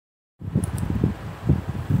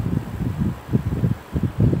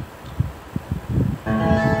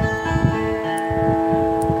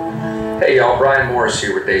Hey y'all, Brian Morris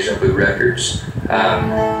here with Deja Vu Records.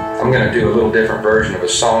 I'm going to do a little different version of a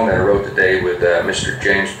song that I wrote today with Mr.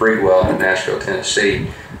 James Breedwell in Nashville, Tennessee.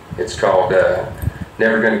 It's called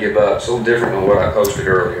Never Gonna Give Up. It's a little different than what I posted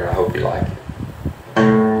earlier. I hope you like it.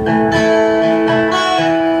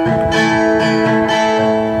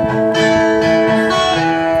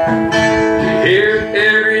 You hear it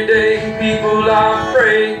every day, people are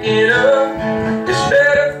breaking up. It's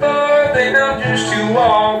better for them just to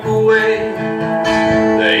walk away.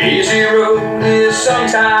 The easy road is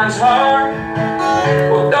sometimes hard.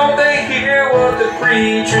 Well, don't they hear what the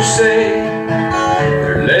preachers say?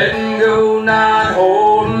 They're letting go, not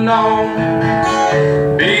holding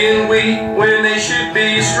on, being weak when they should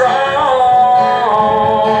be strong.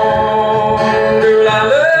 Girl, I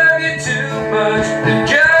love you too much to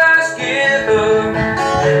just give up.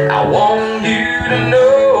 I want you to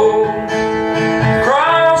know,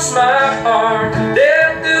 cross my heart,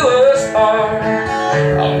 death do us part.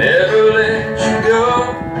 I'll never let you go.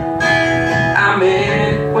 I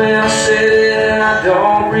meant it when I said it, and I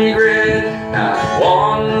don't regret it. Not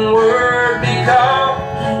one word, because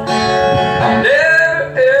I'm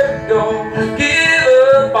never ever gonna give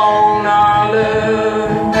up on our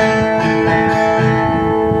love.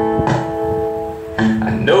 I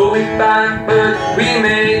know we fight, but we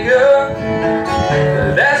make up.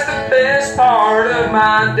 That's the best part of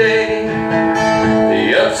my day. The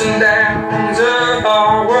ups and downs of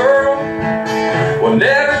our world will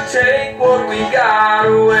never take what we got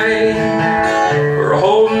away. We're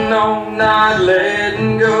holding on, not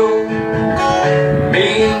letting go.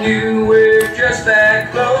 Me and you, we're just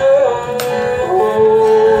that close.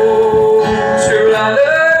 Girl, I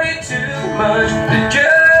love you too much to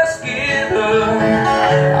just give up.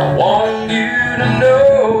 I want you to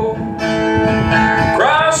know,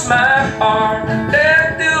 cross my heart,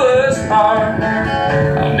 death do us part.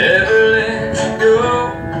 I'll never let you go.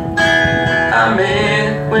 I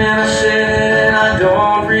meant it when I said it, and I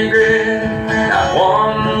don't regret it. Not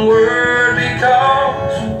one word,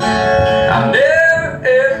 because I'm never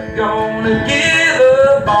ever gonna give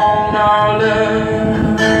up on our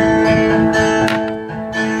love.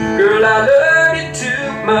 Girl, I love you too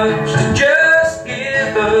much to just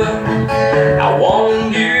give up. I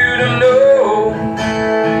want you to know,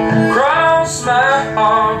 cross my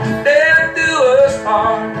heart, death do us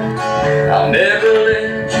part. I'll never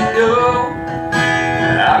let you go.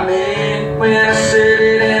 I meant it when I said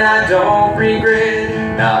it, and I don't regret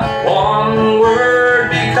it. Not one word,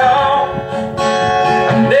 because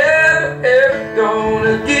I'm never ever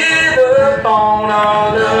gonna give up on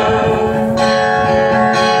our love.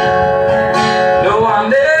 No, I'm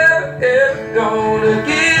never ever gonna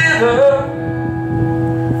give up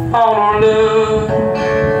on our love.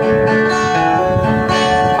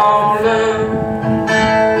 On our love.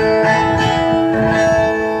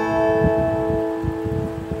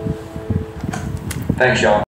 Thanks, y'all.